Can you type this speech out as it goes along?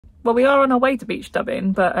Well, we are on our way to Beach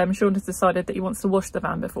Dubbin, but Sean has decided that he wants to wash the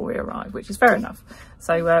van before we arrive, which is fair enough.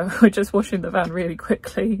 So we're just washing the van really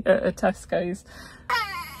quickly at Tesco's.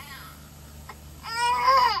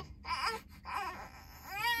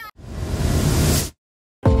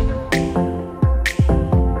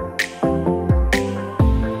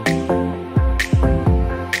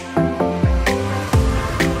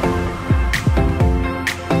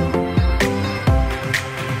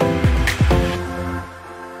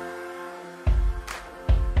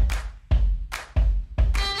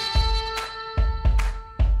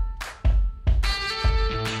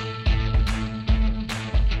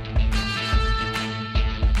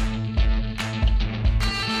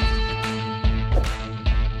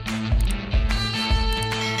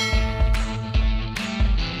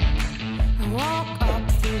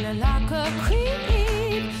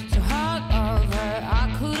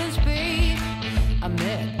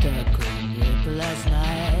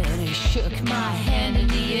 Shook my hand in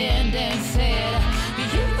the end and said,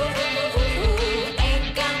 you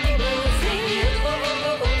ain't got me losing.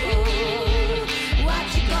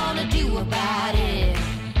 What you gonna do about it?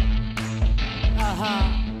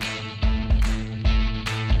 I'm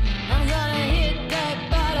gonna hit that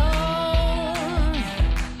bottom.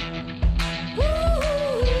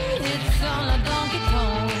 It's on a Donkey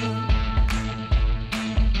Kong.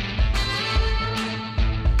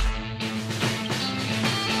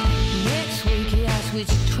 Which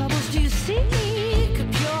troubles do you seek? A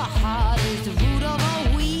pure heart is the root of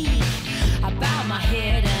all weak. I bow my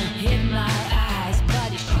head and hid my eyes,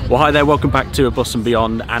 but it should... Well, hi there, welcome back to A Bus and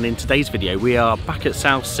Beyond, and in today's video we are back at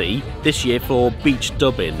Southsea this year for Beach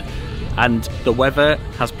Dubbin, and the weather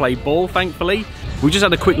has played ball, thankfully. We just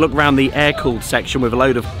had a quick look around the air-cooled section with a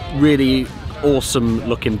load of really awesome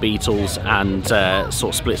looking Beetles and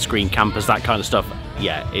sort of split screen campers, that kind of stuff.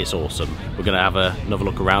 Yeah, it's awesome. We're going to have another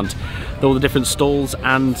look around all the different stalls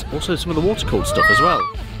and also some of the water cooled stuff as well.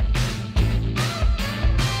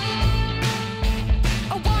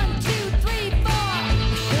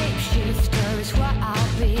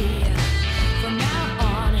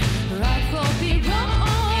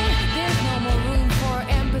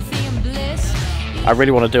 I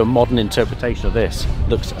really want to do a modern interpretation of this.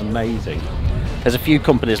 Looks amazing. There's a few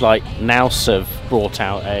companies like Naus have brought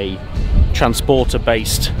out a transporter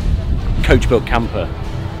based coach built camper.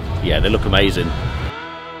 Yeah, they look amazing.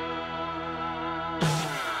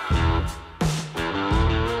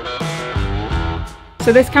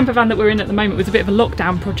 So this camper van that we're in at the moment was a bit of a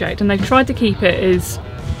lockdown project, and they've tried to keep it as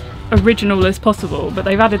original as possible, but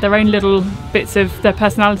they've added their own little bits of their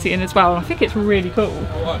personality in as well, and I think it's really cool.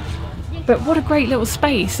 But what a great little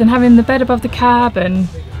space, and having the bed above the cab, and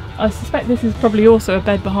I suspect this is probably also a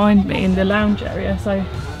bed behind me in the lounge area, so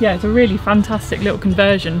yeah, it's a really fantastic little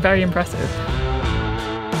conversion, very impressive.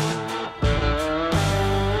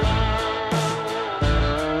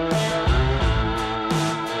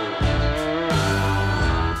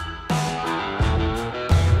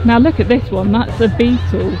 Now look at this one, that's a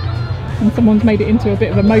Beetle, and someone's made it into a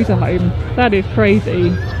bit of a motorhome. That is crazy.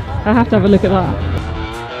 I have to have a look at that.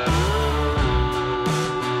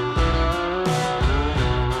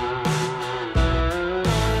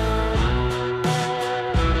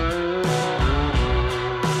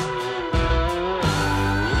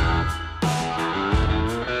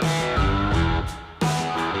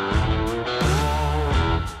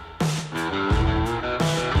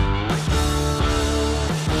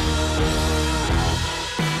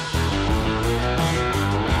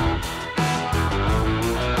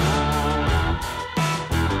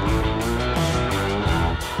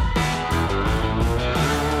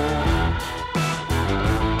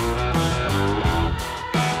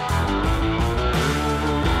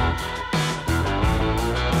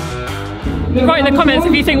 Write in the comments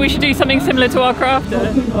if you think we should do something similar to our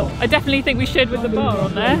crafter. I definitely think we should, with the bar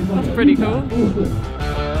on there. That's pretty cool.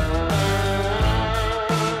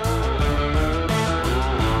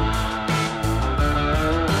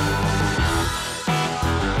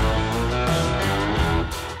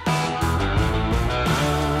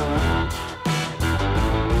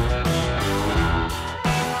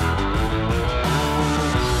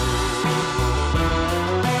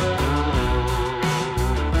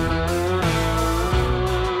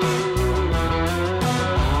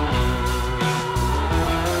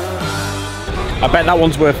 I bet that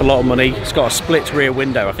one's worth a lot of money. It's got a split rear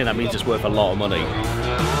window. I think that means it's worth a lot of money.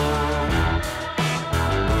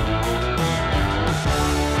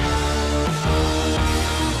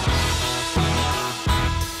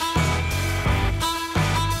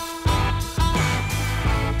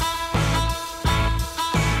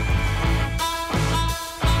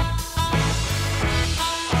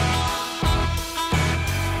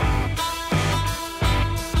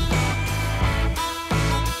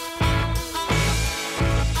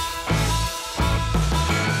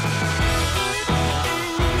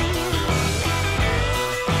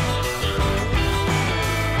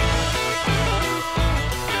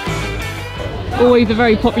 Always a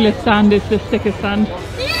very popular stand is the sticker stand.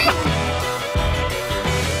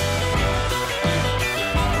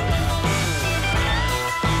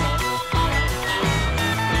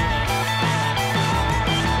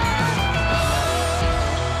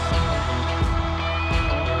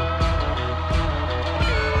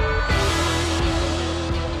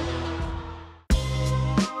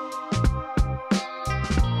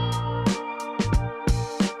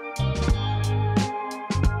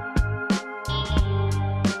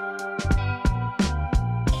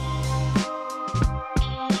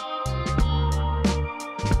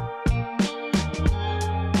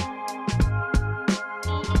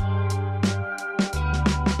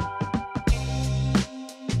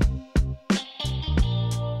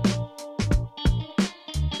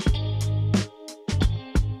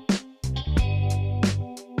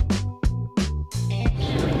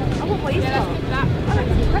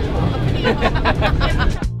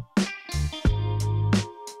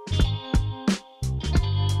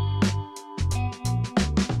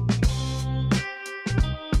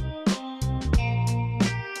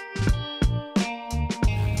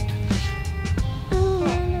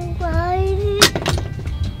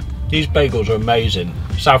 These bagels are amazing.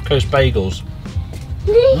 South Coast bagels.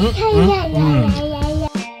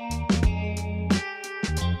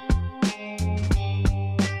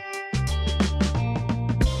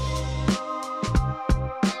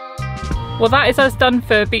 Well, that is us done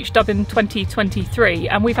for Beach Dubbin 2023,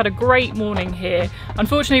 and we've had a great morning here.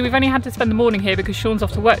 Unfortunately, we've only had to spend the morning here because Sean's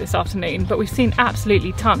off to work this afternoon, but we've seen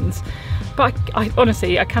absolutely tons. But I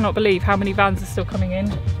honestly, I cannot believe how many vans are still coming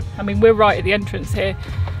in. I mean, we're right at the entrance here,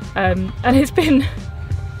 and it's been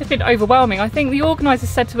overwhelming. I think the organisers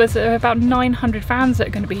said to us there are about 900 vans that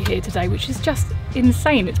are going to be here today, which is just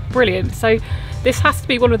insane. It's brilliant. So this has to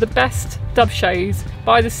be one of the best dub shows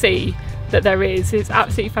by the sea that there is. It's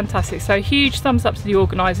absolutely fantastic. So a huge thumbs up to the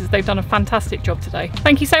organisers. They've done a fantastic job today.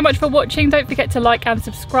 Thank you so much for watching. Don't forget to like and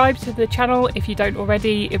subscribe to the channel if you don't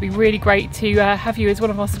already. It'd be really great to have you as one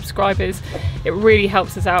of our subscribers. It really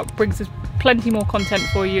helps us out, brings us plenty more content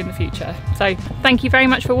for you in the future. So thank you very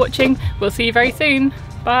much for watching. We'll see you very soon.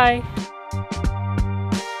 Bye.